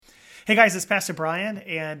Hey guys, it's Pastor Brian,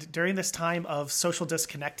 and during this time of social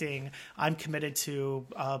disconnecting, I'm committed to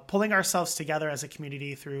pulling ourselves together as a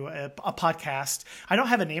community through a podcast. I don't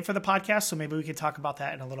have a name for the podcast, so maybe we can talk about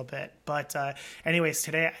that in a little bit. But anyways,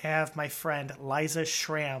 today I have my friend Liza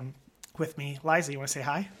Schramm with me. Liza, you want to say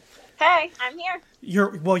hi? Hey, I'm here.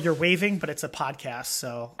 You're waving, but it's a podcast,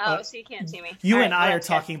 so so you can't see me. You All and right, I well, are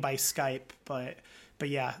talking by Skype, but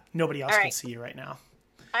yeah, nobody else All can right. see you right now.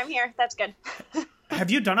 I'm here. That's good. Have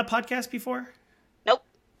you done a podcast before? Nope.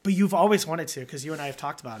 But you've always wanted to, because you and I have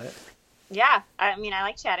talked about it. Yeah, I mean, I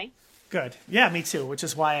like chatting. Good. Yeah, me too, which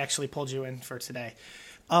is why I actually pulled you in for today.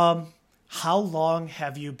 How long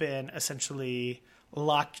have you been essentially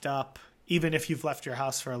locked up, even if you've left your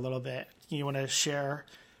house for a little bit? You want to share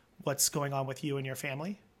what's going on with you and your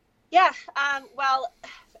family? Yeah. Well,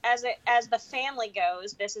 as the family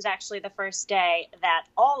goes, this is actually the first day that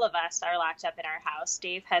all of us are locked up in our house.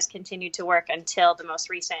 Dave has continued to work until the most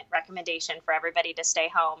recent recommendation for everybody to stay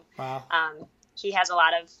home. Wow. He has a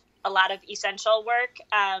lot of essential work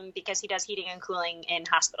because he does heating and cooling in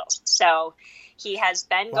hospitals. So he has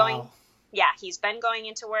been going. Yeah, he's been going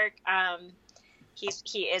into work.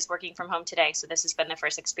 He is working from home today, so this has been the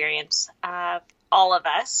first experience of all of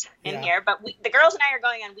us in here. But the girls and I are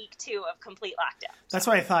going on week 2 of complete lockdown. That's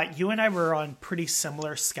why I thought you and I were on pretty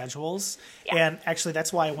similar schedules. Yeah. And actually,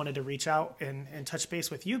 that's why I wanted to reach out and touch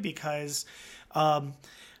base with you, because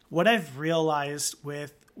what I've realized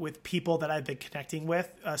with people that I've been connecting with,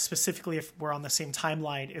 specifically if we're on the same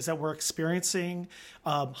timeline, is that we're experiencing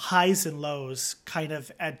highs and lows kind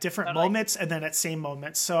of at different moments and then at same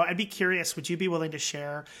moments. So I'd be curious, would you be willing to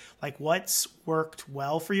share like what's worked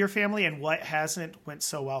well for your family and what hasn't went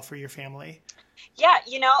so well for your family? Yeah,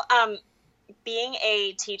 being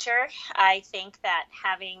a teacher, I think that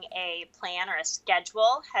having a plan or a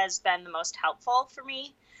schedule has been the most helpful for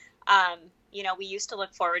me. We used to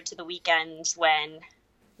look forward to the weekends when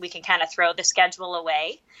we can kind of throw the schedule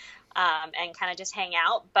away and kind of just hang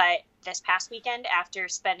out. But this past weekend, after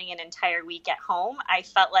spending an entire week at home, I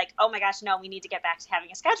felt like, oh my gosh, no, we need to get back to having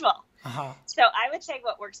a schedule. Uh-huh. So I would say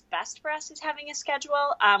what works best for us is having a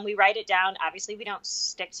schedule. We write it down. Obviously, we don't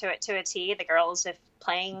stick to it to a T. The girls, if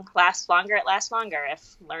playing lasts longer, it lasts longer.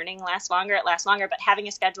 If learning lasts longer, it lasts longer. But having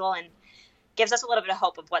a schedule and gives us a little bit of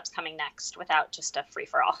hope of what's coming next without just a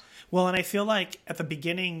free-for-all. Well, and I feel like at the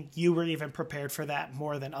beginning, you were even prepared for that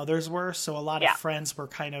more than others were. So a lot of friends were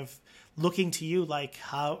kind of looking to you like,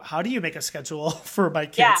 how do you make a schedule for my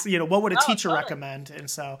kids? Yeah. What would a teacher totally recommend? And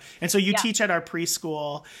so you teach at our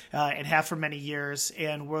preschool and have for many years.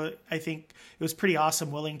 And I think it was pretty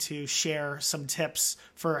awesome, willing to share some tips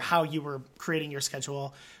for how you were creating your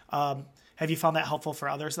schedule. Have you found that helpful for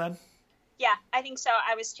others then? Yeah, I think so.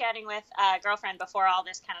 I was chatting with a girlfriend before all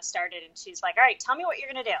this kind of started, and she's like, all right, tell me what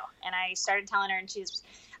you're going to do. And I started telling her, and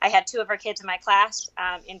I had 2 of her kids in my class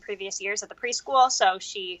in previous years at the preschool, so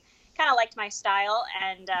she kind of liked my style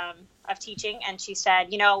and of teaching, and she said,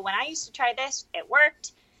 when I used to try this, it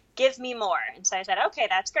worked. Give me more. And so I said, okay,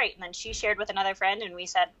 that's great. And then she shared with another friend, and we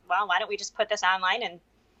said, well, why don't we just put this online and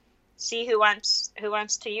see who wants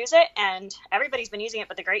to use it? And everybody's been using it,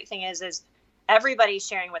 but the great thing is everybody's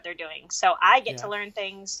sharing what they're doing. So I get to learn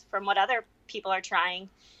things from what other people are trying.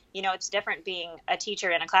 It's different being a teacher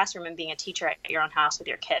in a classroom and being a teacher at your own house with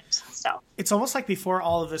your kids. So it's almost like before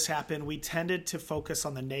all of this happened, we tended to focus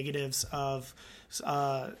on the negatives of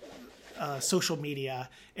social media.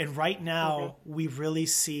 And right now we really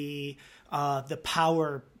see the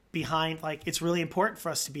power behind, like, it's really important for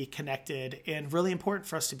us to be connected and really important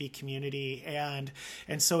for us to be community. And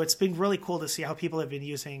so it's been really cool to see how people have been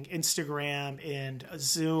using Instagram and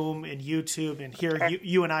Zoom and YouTube, and here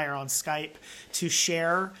you and I are on Skype to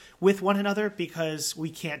share with one another, because we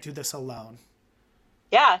can't do this alone.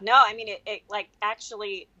 Yeah, no, I mean, it like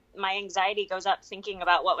actually my anxiety goes up thinking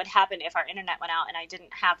about what would happen if our internet went out and I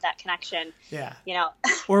didn't have that connection. Yeah.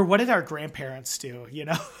 Or what did our grandparents do,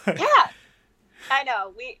 Yeah. I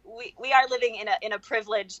know we are living in a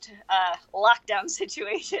privileged lockdown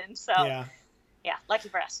situation. So yeah, lucky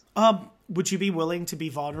for us. Would you be willing to be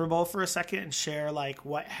vulnerable for a second and share like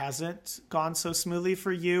what hasn't gone so smoothly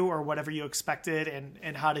for you, or whatever you expected,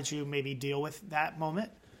 and how did you maybe deal with that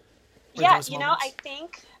moment? Yeah, I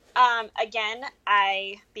think again,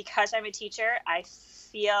 because I'm a teacher, I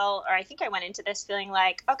think I went into this feeling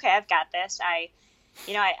like, okay, I've got this. I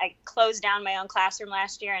closed down my own classroom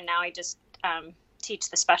last year, and now I just teach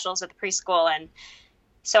the specials at the preschool. And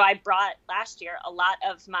so I brought last year a lot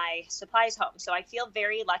of my supplies home. So I feel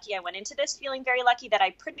very lucky. I went into this feeling very lucky that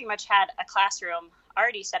I pretty much had a classroom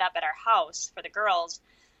already set up at our house for the girls.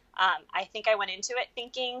 I think I went into it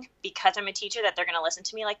thinking, because I'm a teacher, that they're going to listen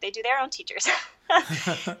to me like they do their own teachers.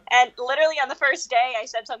 And literally on the first day, I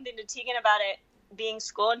said something to Tegan about it being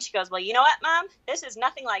school, and she goes, well, you know what, Mom? This is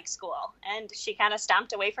nothing like school. And she kind of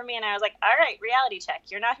stomped away from me, and I was like, all right, reality check.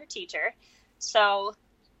 You're not her teacher. So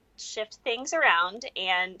shift things around.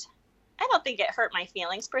 And I don't think it hurt my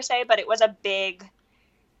feelings per se, but it was a big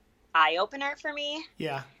eye opener for me.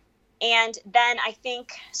 Yeah. And then I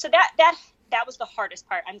think, so that was the hardest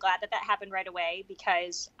part. I'm glad that happened right away,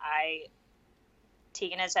 because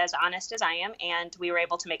Tegan is as honest as I am, and we were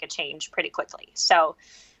able to make a change pretty quickly. So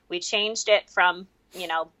we changed it from,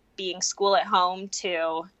 being school at home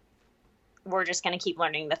to we're just going to keep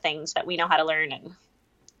learning the things that we know how to learn and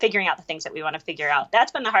figuring out the things that we want to figure out.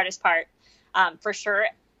 That's been the hardest part, for sure,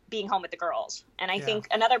 being home with the girls. And I think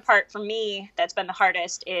another part for me that's been the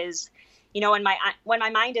hardest is, when my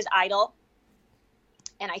mind is idle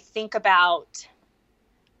and I think about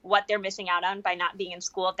what they're missing out on by not being in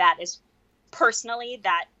school, that is personally,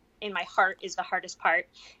 that in my heart is the hardest part.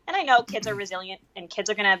 And I know kids are resilient, and kids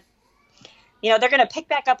are going to, they're going to pick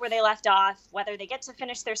back up where they left off, whether they get to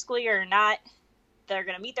finish their school year or not. They're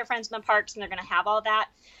going to meet their friends in the parks, and they're going to have all that.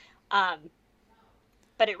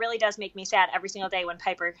 But it really does make me sad every single day when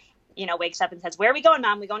Piper, wakes up and says, where are we going,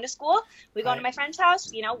 Mom? We going to school? We going to my friend's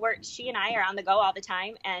house? She and I are on the go all the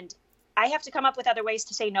time. And I have to come up with other ways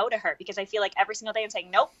to say no to her, because I feel like every single day I'm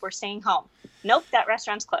saying, nope, we're staying home. Nope, that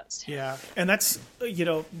restaurant's closed. Yeah. And that's,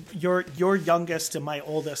 your youngest and my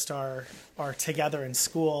oldest are together in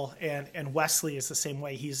school, and Wesley is the same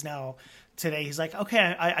way. He's like,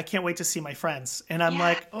 okay, I can't wait to see my friends. And I'm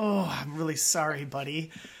like, oh, I'm really sorry,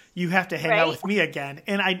 buddy. You have to hang out with me again.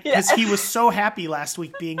 And because he was so happy last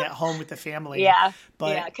week being at home with the family. Yeah.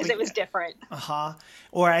 Because it was different.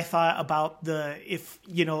 Or I thought about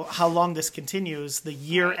how long this continues, the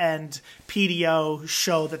year-end PDO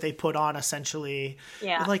show that they put on, essentially.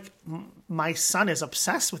 Yeah. Like, my son is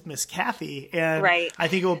obsessed with Miss Kathy, and I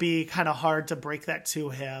think it will be kind of hard to break that to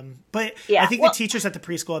him. But I think the teachers at the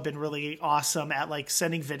preschool have been really awesome at, like,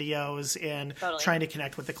 sending videos and trying to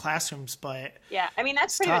connect with the classrooms. But yeah, I mean,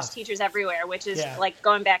 that's pretty much teachers everywhere, which is like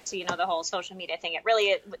going back to, the whole social media thing.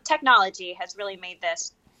 Technology has really made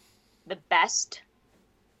this the best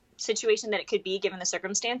situation that it could be given the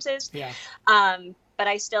circumstances. Yeah. But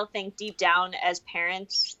I still think deep down, as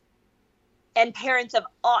parents and parents of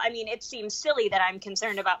all, I mean, it seems silly that I'm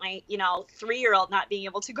concerned about my, 3-year-old not being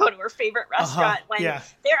able to go to her favorite restaurant when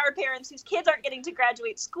there are parents whose kids aren't getting to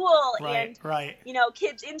graduate school and,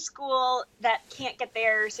 kids in school that can't get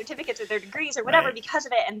their certificates or their degrees or whatever because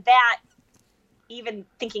of it. And that, even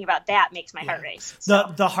thinking about that makes my heart race.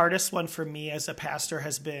 So. The hardest one for me as a pastor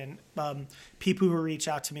has been people who reach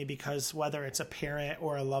out to me because whether it's a parent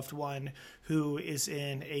or a loved one who is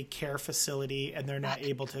in a care facility and they're not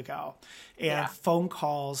able to go. And phone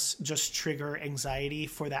calls just trigger anxiety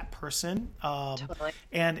for that person. Totally.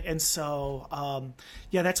 And so,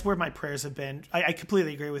 that's where my prayers have been. I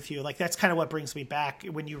completely agree with you. Like, that's kind of what brings me back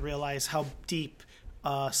when you realize how deep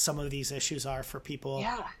some of these issues are for people.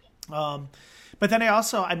 Yeah. But then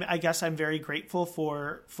I guess I'm very grateful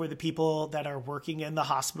for the people that are working in the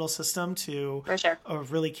hospital system to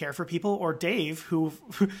really care for people, or Dave who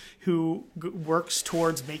works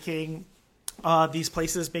towards making these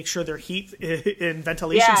places make sure their heat and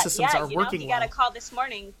ventilation systems are working well. He got a call this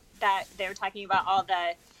morning that they were talking about all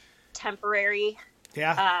the temporary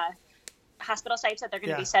hospital sites that they're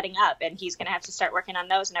going to be setting up, and he's going to have to start working on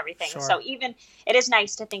those and everything. Sure. So even it is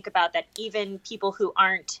nice to think about that even people who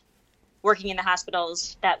aren't working in the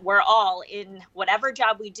hospitals, that we're all in whatever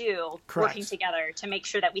job we do, working together to make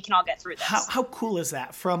sure that we can all get through this. How cool is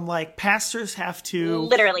that? From like pastors have to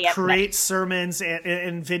literally create sermons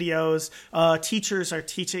and videos, teachers are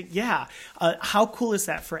teaching. How cool is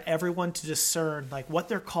that for everyone to discern like what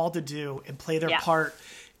they're called to do and play their part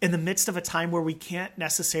in the midst of a time where we can't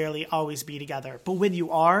necessarily always be together. But when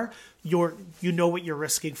you are, you know what you're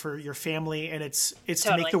risking for your family, and it's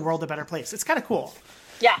to make the world a better place. It's kind of cool.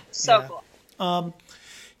 Yeah, cool.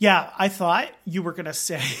 I thought you were gonna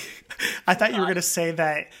say,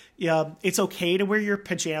 that it's okay to wear your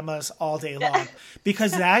pajamas all day long,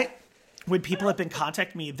 because that, when people have been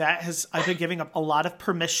contacting me, I've been giving up a lot of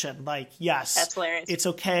permission. Like, yes, that's hilarious. It's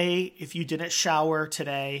okay if you didn't shower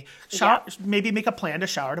today. Maybe make a plan to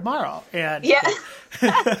shower tomorrow. And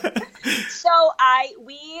So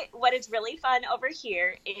what is really fun over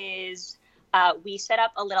here is we set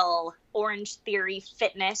up a little Orange Theory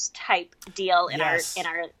fitness type deal in Yes.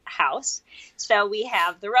 our house. So we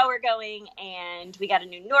have the rower going, and we got a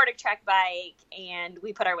new Nordic Trek bike, and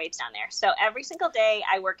we put our weights down there. So every single day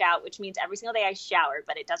I work out, which means every single day I shower,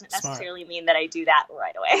 but it doesn't necessarily mean that I do that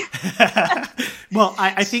right away. Well,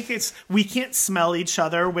 I think we can't smell each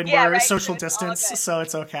other when Yeah, we're right, social so it's all distance, good. so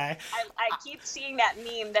it's okay. I keep seeing that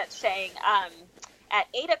meme that's saying, at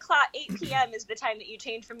 8 p.m. is the time that you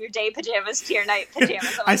change from your day pajamas to your night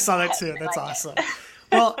pajamas. I saw that too. That's like awesome.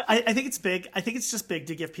 Well, I think it's big. I think it's just big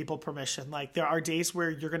to give people permission. Like, there are days where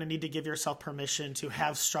you're going to need to give yourself permission to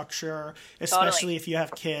have structure, especially Totally. if you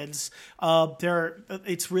have kids.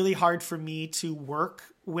 It's really hard for me to work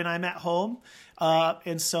when I'm at home.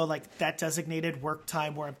 And so, like, that designated work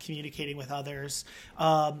time where I'm communicating with others,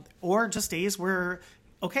 or just days where,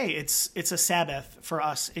 okay, it's a Sabbath for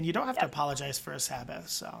us, and you don't have to apologize for a Sabbath.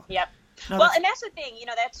 So, Yep. No, Well, that's- and that's the thing,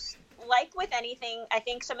 that's like with anything. I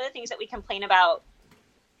think some of the things that we complain about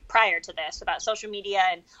prior to this, about social media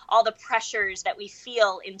and all the pressures that we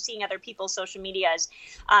feel in seeing other people's social medias,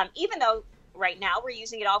 even though right now we're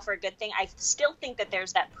using it all for a good thing, I still think that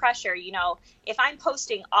there's that pressure. If I'm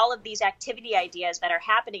posting all of these activity ideas that are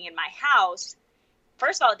happening in my house,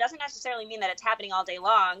 first of all, it doesn't necessarily mean that it's happening all day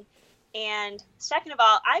long. And second of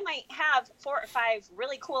all, I might have 4 or 5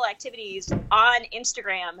 really cool activities on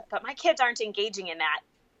Instagram, but my kids aren't engaging in that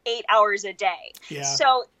 8 hours a day. Yeah.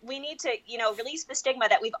 So we need to, release the stigma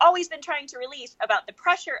that we've always been trying to release about the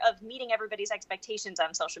pressure of meeting everybody's expectations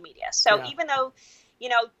on social media. So even though,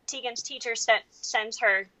 Tegan's teacher sends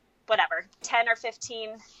her, 10 or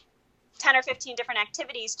 15 different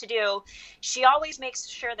activities to do, she always makes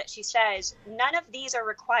sure that she says, none of these are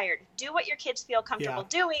required. Do what your kids feel comfortable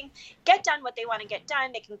doing. Get done what they want to get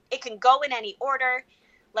done. It can go in any order.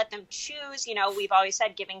 Let them choose. We've always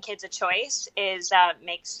said giving kids a choice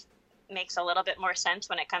makes a little bit more sense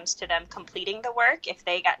when it comes to them completing the work, if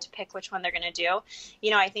they got to pick which one they're going to do.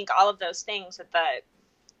 I think all of those things with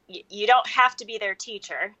you don't have to be their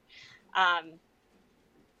teacher.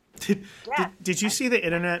 Did you see the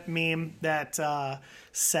internet meme that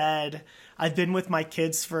said, I've been with my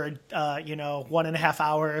kids for 1.5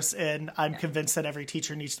 hours, and I'm convinced that every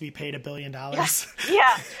teacher needs to be paid $1 billion?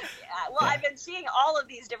 Yeah. Well, I've been seeing all of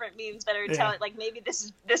these different memes that are telling, like, maybe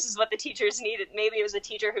this is what the teachers needed. Maybe it was a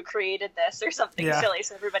teacher who created this or something silly,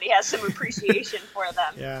 so everybody has some appreciation for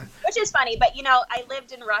them. Yeah. Which is funny, but I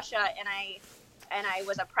lived in Russia, and I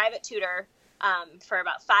was a private tutor for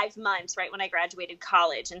about 5 months right when I graduated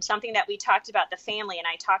college. And something that we talked about, the family and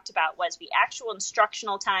I talked about, was the actual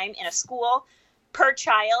instructional time in a school per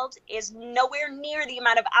child is nowhere near the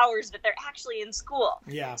amount of hours that they're actually in school.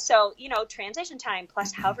 Yeah. So, transition time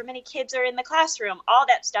plus however many kids are in the classroom, all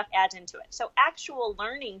that stuff adds into it. So actual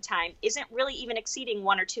learning time isn't really even exceeding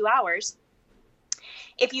 1 or 2 hours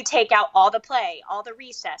if you take out all the play, all the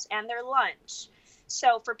recess, and their lunch.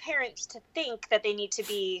 So for parents to think that they need to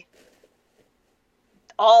be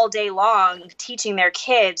all day long teaching their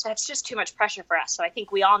kids, that's just too much pressure for us. So I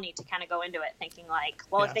think we all need to kind of go into it thinking like,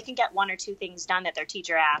 well, if they can get 1 or 2 things done that their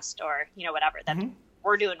teacher asked, or whatever, then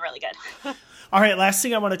we're doing really good. All right, last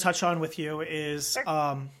thing I want to touch on with you is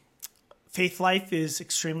faith life is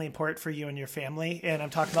extremely important for you and your family, and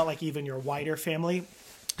I'm talking about like even your wider family.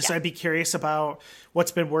 So I'd be curious about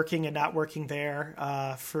what's been working and not working there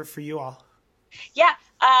for you all. Yeah.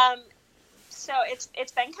 So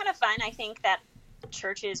it's been kind of fun. I think that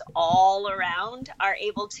churches all around are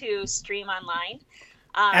able to stream online.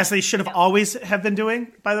 As they should have always have been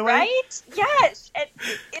doing, by the way. Right? Yes.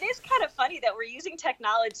 It is kind of funny that we're using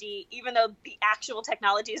technology, even though the actual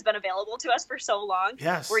technology has been available to us for so long.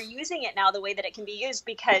 Yes. We're using it now the way that it can be used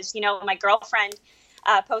because, my girlfriend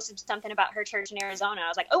posted something about her church in Arizona. I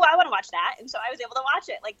was like, oh, I want to watch that. And so I was able to watch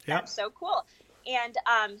it. Like, that's so cool. And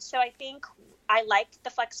so I think I like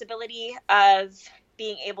the flexibility of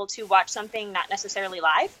being able to watch something not necessarily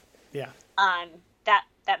live. Yeah.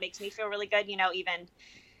 That makes me feel really good. Even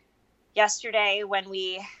yesterday when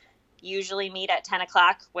we usually meet at 10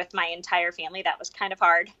 o'clock with my entire family, that was kind of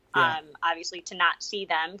hard. Yeah. Obviously to not see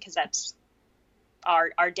them because that's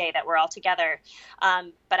our day that we're all together.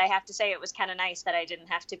 But I have to say it was kind of nice that I didn't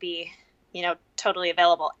have to be, totally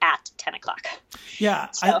available at 10 o'clock. Yeah.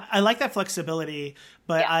 So, I like that flexibility,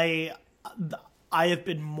 but I have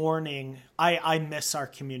been mourning. I miss our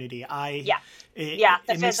community.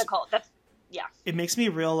 It makes me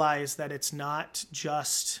realize that it's not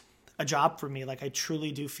just a job for me. Like, I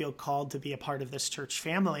truly do feel called to be a part of this church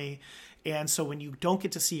family. And so when you don't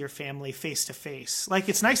get to see your family face to face, like,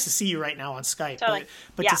 it's nice to see you right now on Skype, totally.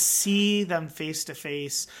 but to see them face to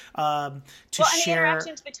face, to and share the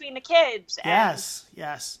interactions between the kids.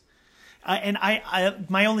 Yes. And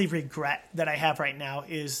my only regret that I have right now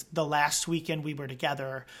is the last weekend we were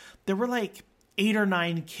together, there were like 8 or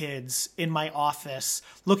 9 kids in my office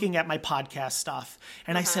looking at my podcast stuff.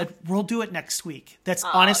 And I said, we'll do it next week. That's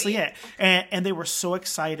honestly it. And they were so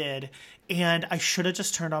excited. And I should have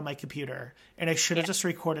just turned on my computer and I should have just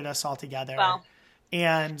recorded us all together. Well,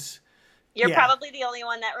 and you're probably the only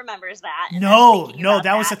one that remembers that. No,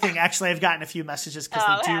 that was the thing. Actually, I've gotten a few messages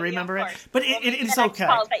because they do remember it. But it's okay. The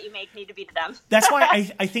calls that you make need to be to them. That's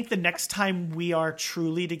why I think the next time we are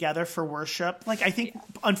truly together for worship, like I think,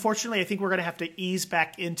 unfortunately, I think we're going to have to ease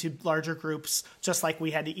back into larger groups just like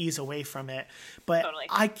we had to ease away from it. But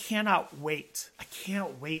I cannot wait. I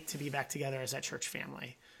can't wait to be back together as that church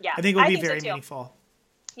family. Yeah, I think it will be very meaningful.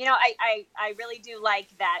 You know, I really do like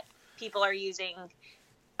that people are using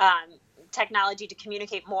technology to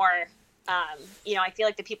communicate more. You know, I feel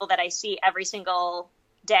like the people that I see every single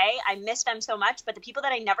day, I miss them so much, but the people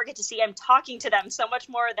that I never get to see, I'm talking to them so much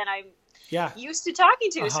more than I'm used to talking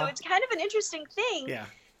to. So it's kind of an interesting thing. Yeah.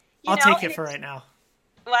 I'll take it for right now.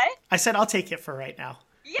 What? I said I'll take it for right now.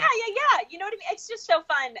 Yeah. You know what I mean? It's just so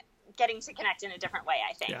fun getting to connect in a different way,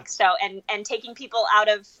 I think. Yeah. So, and taking people out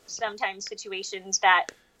of sometimes situations that,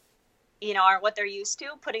 you know, aren't what they're used to,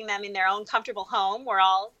 putting them in their own comfortable home. We're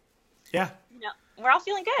all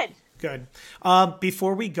feeling good. Good.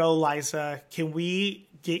 Before we go, Liza, can we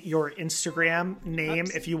get your Instagram name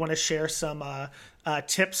if you want to share some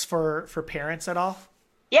tips for parents at all?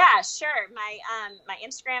 Yeah, sure. My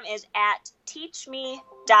Instagram is at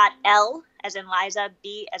teachme.l as in Liza,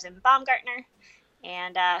 B as in Baumgartner.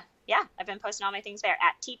 And I've been posting all my things there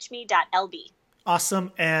at teachme.lb.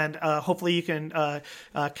 Awesome. And hopefully you can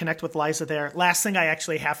connect with Liza there. Last thing I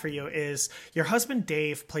actually have for you is your husband,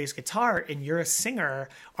 Dave, plays guitar and you're a singer.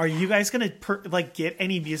 Are you guys going to get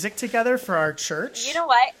any music together for our church? You know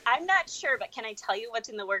what? I'm not sure, but can I tell you what's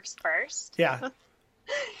in the works first? Yeah.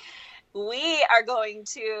 We are going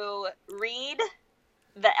to read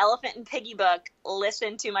the Elephant and Piggy book,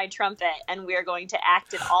 listen to my trumpet, and we're going to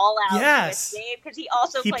act it all out with Dave because he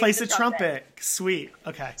also plays the trumpet. Sweet.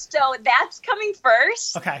 Okay. So that's coming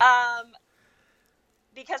first. Okay.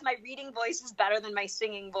 Because my reading voice is better than my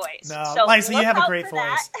singing voice. No, so Liza, you have a great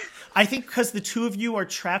voice. I think because the two of you are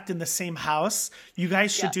trapped in the same house, you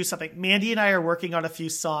guys should do something. Mandy and I are working on a few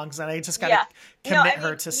songs, and I just got to commit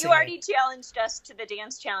her to sing. You already challenged us to the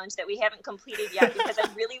dance challenge that we haven't completed yet because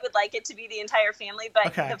I really would like it to be the entire family.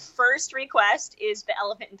 But the first request is the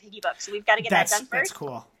Elephant and Piggy book, so we've got to get that done first. That's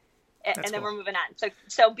cool. And then we're moving on.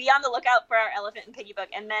 So be on the lookout for our Elephant and Piggy book,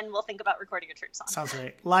 and then we'll think about recording a church song. Sounds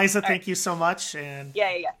great. Liza, thank you so much. And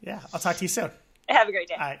Yeah, I'll talk to you soon. Have a great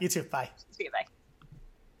day. All right, you too. Bye. See you. Bye.